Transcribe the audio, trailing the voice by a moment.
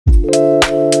How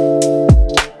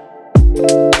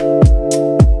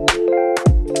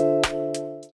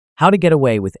to get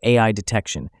away with AI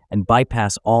detection and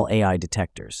bypass all AI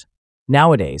detectors.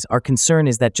 Nowadays, our concern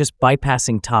is that just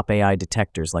bypassing top AI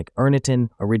detectors like Turnitin,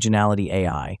 Originality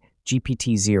AI,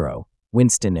 GPT-0,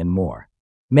 Winston, and more.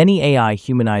 Many AI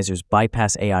humanizers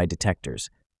bypass AI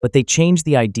detectors, but they change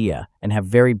the idea and have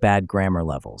very bad grammar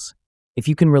levels. If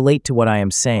you can relate to what I am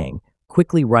saying,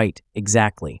 quickly write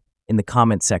exactly in the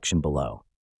comment section below.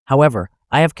 However,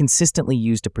 I have consistently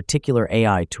used a particular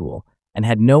AI tool and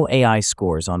had no AI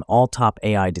scores on all top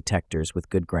AI detectors with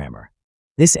good grammar.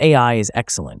 This AI is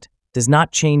excellent, does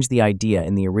not change the idea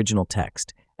in the original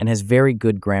text, and has very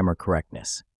good grammar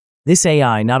correctness. This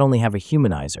AI not only have a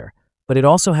humanizer, but it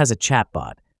also has a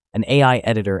chatbot, an AI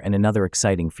editor, and another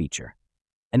exciting feature.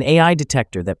 An AI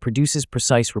detector that produces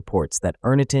precise reports that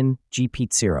Turnitin,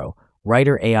 GPT-0,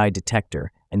 Writer AI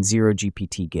Detector, and Zero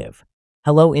GPT give.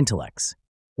 Hello, intellects.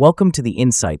 Welcome to the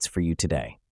insights for you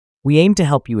today. We aim to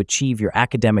help you achieve your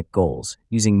academic goals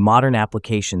using modern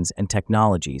applications and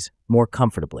technologies more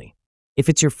comfortably. If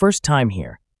it's your first time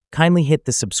here, kindly hit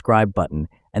the subscribe button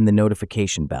and the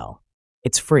notification bell.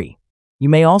 It's free. You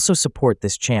may also support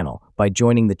this channel by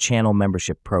joining the channel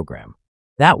membership program.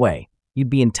 That way,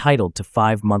 you'd be entitled to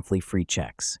 5 monthly free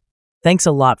checks. Thanks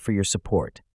a lot for your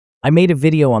support. I made a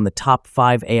video on the top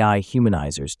 5 AI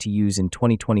humanizers to use in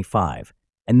 2025,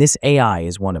 and this AI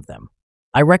is one of them.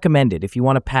 I recommend it if you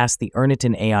want to pass the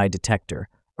Turnitin AI detector,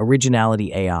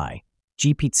 Originality AI,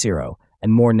 GPT-0,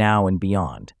 and more now and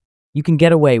beyond. You can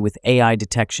get away with AI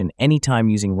detection anytime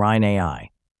using Ryne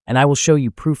AI, and I will show you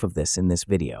proof of this in this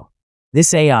video.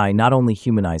 This AI not only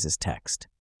humanizes text,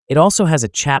 it also has a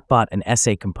chatbot and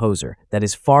essay composer that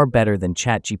is far better than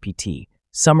ChatGPT,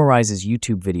 summarizes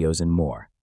YouTube videos, and more.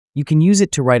 You can use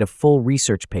it to write a full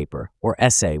research paper or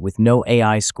essay with no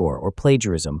AI score or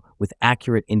plagiarism with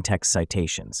accurate in-text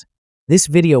citations. This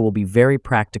video will be very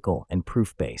practical and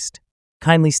proof-based.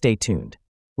 Kindly stay tuned.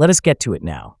 Let us get to it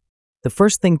now. The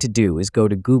first thing to do is go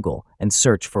to Google and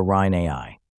search for Ryne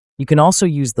AI. You can also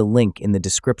use the link in the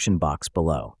description box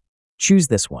below. Choose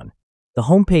this one. The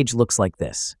homepage looks like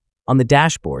this. On the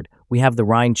dashboard, we have the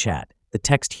Ryne chat, the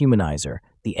text humanizer,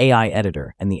 the AI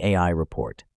editor, and the AI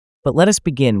report. But let us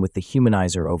begin with the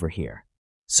humanizer over here.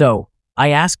 So, I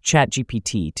asked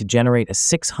ChatGPT to generate a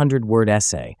 600-word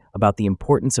essay about the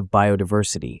importance of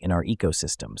biodiversity in our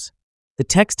ecosystems. The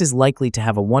text is likely to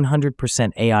have a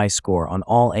 100% AI score on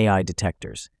all AI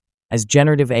detectors, as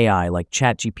generative AI like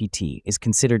ChatGPT is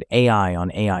considered AI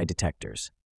on AI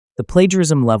detectors. The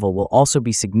plagiarism level will also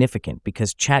be significant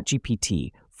because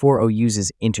ChatGPT 4.0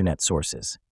 uses internet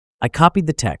sources. I copied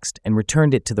the text and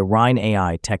returned it to the Ryne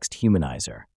AI text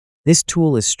humanizer. This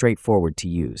tool is straightforward to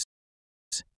use.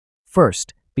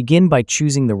 First, begin by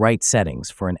choosing the right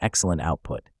settings for an excellent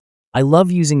output. I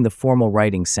love using the formal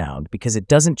writing sound because it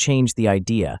doesn't change the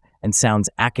idea and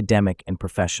sounds academic and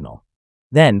professional.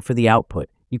 Then, for the output,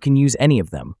 you can use any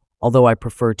of them, although I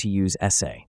prefer to use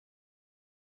essay.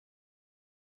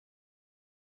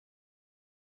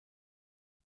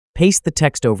 Paste the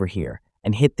text over here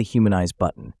and hit the Humanize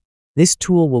button. This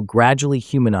tool will gradually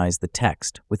humanize the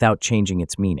text without changing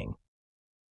its meaning.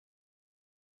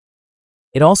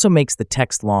 It also makes the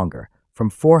text longer, from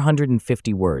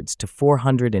 450 words to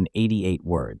 488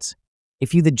 words.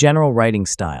 If you the general writing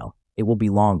style, it will be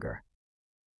longer.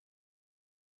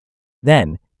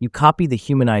 Then, you copy the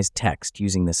humanized text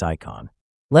using this icon.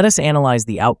 Let us analyze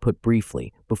the output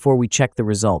briefly before we check the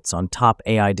results on top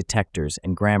AI detectors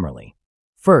and Grammarly.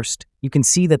 First, you can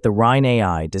see that the Ryne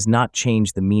AI does not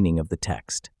change the meaning of the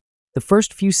text. The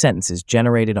first few sentences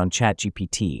generated on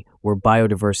ChatGPT were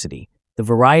biodiversity, the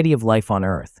variety of life on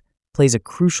Earth, plays a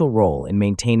crucial role in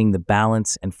maintaining the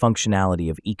balance and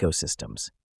functionality of ecosystems.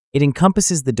 It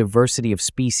encompasses the diversity of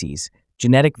species,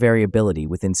 genetic variability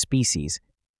within species,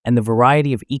 and the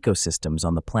variety of ecosystems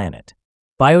on the planet.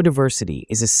 Biodiversity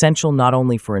is essential not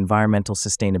only for environmental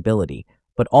sustainability,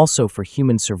 but also for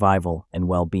human survival and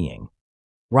well-being.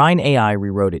 Ryne AI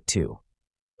rewrote it too.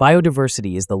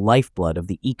 Biodiversity is the lifeblood of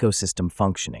the ecosystem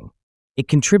functioning. It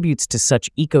contributes to such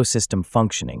ecosystem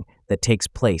functioning that takes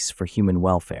place for human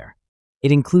welfare.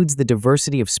 It includes the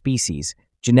diversity of species,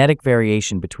 genetic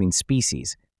variation between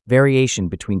species, variation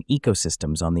between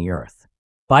ecosystems on the Earth.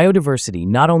 Biodiversity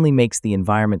not only makes the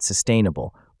environment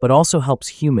sustainable, but also helps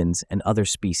humans and other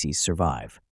species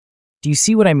survive. Do you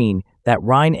see what I mean? That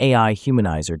Ryne AI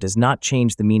humanizer does not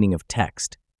change the meaning of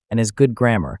text and has good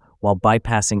grammar while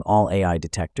bypassing all AI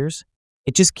detectors?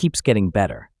 It just keeps getting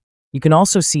better. You can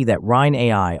also see that Ryne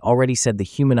AI already said the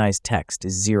humanized text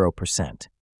is 0%.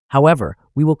 However,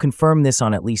 we will confirm this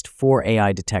on at least 4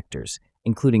 AI detectors,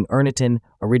 including Turnitin,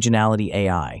 Originality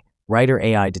AI, Writer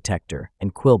AI Detector,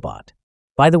 and Quillbot.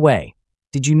 By the way,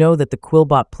 did you know that the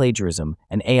Quillbot plagiarism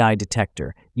and AI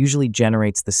detector usually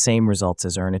generates the same results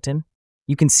as Turnitin?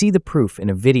 You can see the proof in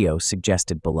a video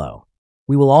suggested below.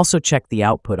 We will also check the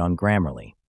output on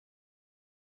Grammarly.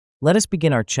 Let us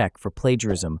begin our check for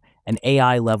plagiarism and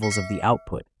AI levels of the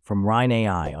output from Ryne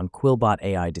AI on Quillbot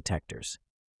AI detectors.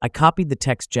 I copied the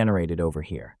text generated over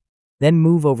here. Then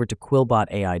move over to Quillbot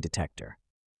AI detector.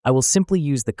 I will simply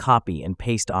use the copy and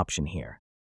paste option here.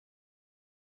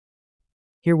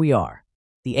 Here we are.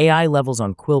 The AI levels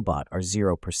on Quillbot are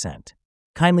 0%.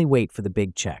 Kindly wait for the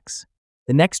big checks.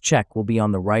 The next check will be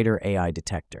on the Writer AI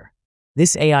detector.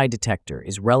 This AI detector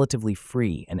is relatively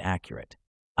free and accurate.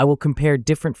 I will compare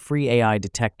different free AI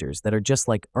detectors that are just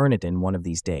like Turnitin one of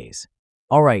these days.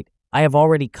 Alright, I have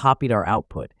already copied our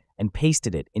output and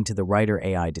pasted it into the Writer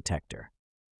AI detector.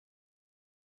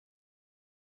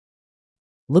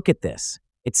 Look at this.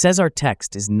 It says our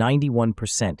text is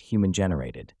 91%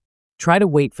 human-generated. Try to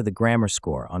wait for the grammar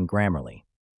score on Grammarly.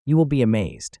 You will be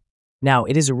amazed. Now,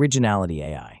 it is Originality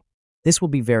AI. This will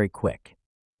be very quick.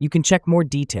 You can check more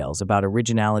details about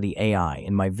Originality AI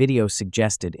in my video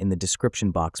suggested in the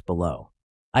description box below.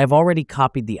 I have already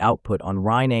copied the output on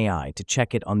Ryne AI to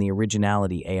check it on the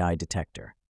Originality AI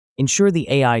detector. Ensure the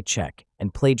AI check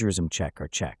and plagiarism check are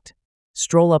checked.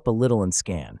 Stroll up a little and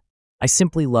scan. I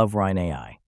simply love Ryne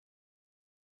AI.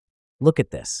 Look at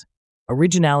this.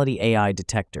 Originality AI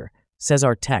detector says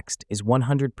our text is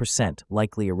 100%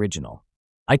 likely original.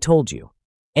 I told you.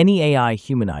 Any AI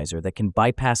humanizer that can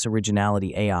bypass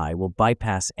Originality AI will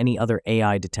bypass any other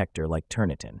AI detector like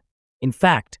Turnitin. In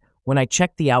fact, when I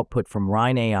checked the output from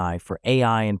Ryne AI for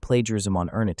AI and plagiarism on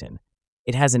Turnitin,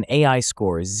 it has an AI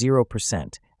score is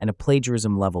 0% and a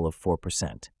plagiarism level of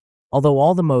 4%. Although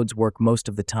all the modes work most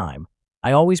of the time,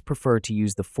 I always prefer to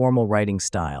use the formal writing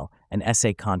style and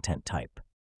essay content type.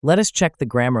 Let us check the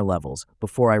grammar levels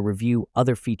before I review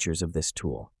other features of this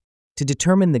tool. To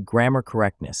determine the grammar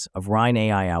correctness of Ryne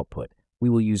AI output, we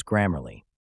will use Grammarly.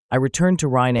 I returned to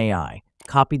Ryne AI,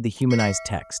 copied the humanized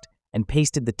text, and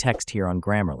pasted the text here on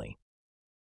Grammarly.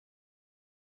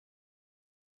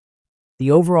 The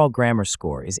overall grammar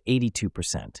score is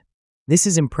 82%. This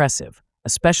is impressive,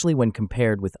 especially when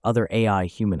compared with other AI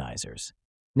humanizers.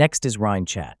 Next is Ryne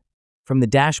Chat. From the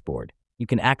dashboard, you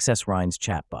can access Ryne's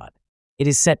chatbot. It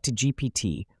is set to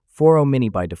GPT-4o Mini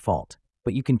by default,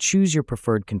 but you can choose your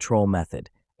preferred control method,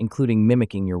 including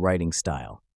mimicking your writing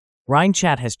style. Ryne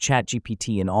Chat has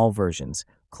ChatGPT in all versions,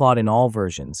 Claude in all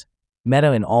versions,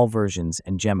 Meta in all versions,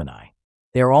 and Gemini.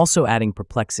 They are also adding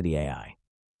Perplexity AI.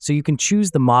 So you can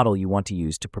choose the model you want to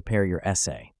use to prepare your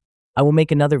essay. I will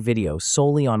make another video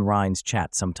solely on Ryne's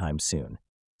Chat sometime soon.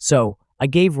 So, I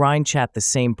gave Ryne Chat the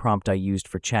same prompt I used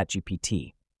for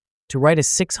ChatGPT to write a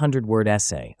 600-word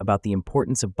essay about the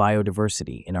importance of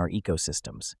biodiversity in our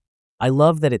ecosystems. I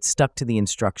love that it stuck to the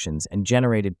instructions and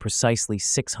generated precisely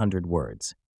 600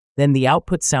 words. Then the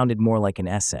output sounded more like an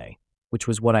essay, which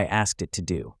was what I asked it to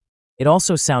do. It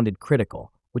also sounded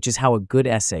critical, which is how a good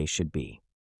essay should be.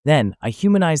 Then, I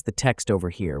humanized the text over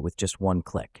here with just one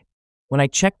click. When I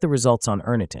checked the results on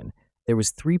Turnitin, there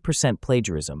was 3%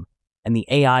 plagiarism, and the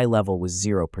AI level was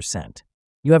 0%.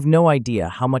 You have no idea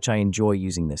how much I enjoy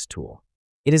using this tool.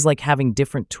 It is like having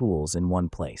different tools in one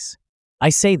place. I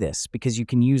say this because you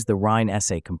can use the Ryne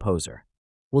Essay Composer.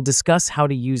 We'll discuss how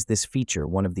to use this feature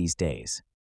one of these days.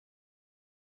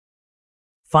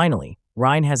 Finally,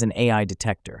 Ryne has an AI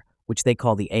detector, which they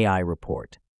call the AI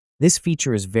report. This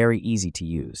feature is very easy to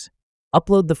use.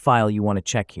 Upload the file you want to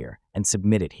check here and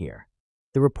submit it here.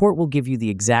 The report will give you the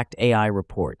exact AI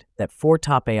report that 4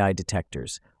 top AI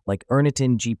detectors, like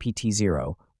Turnitin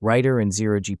GPT-0, Writer, and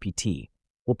 0GPT,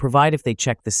 will provide if they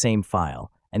check the same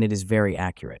file, and it is very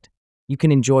accurate. You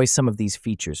can enjoy some of these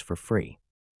features for free.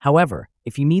 However,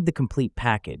 if you need the complete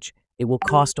package, it will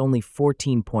cost only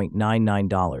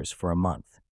 $14.99 for a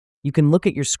month. You can look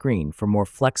at your screen for more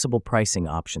flexible pricing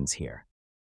options here.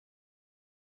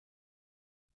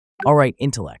 Alright,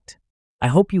 Intellect. I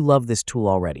hope you love this tool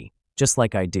already, just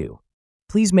like I do.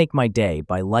 Please make my day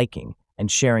by liking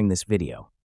and sharing this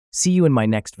video. See you in my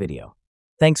next video.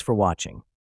 Thanks for watching.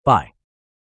 Bye.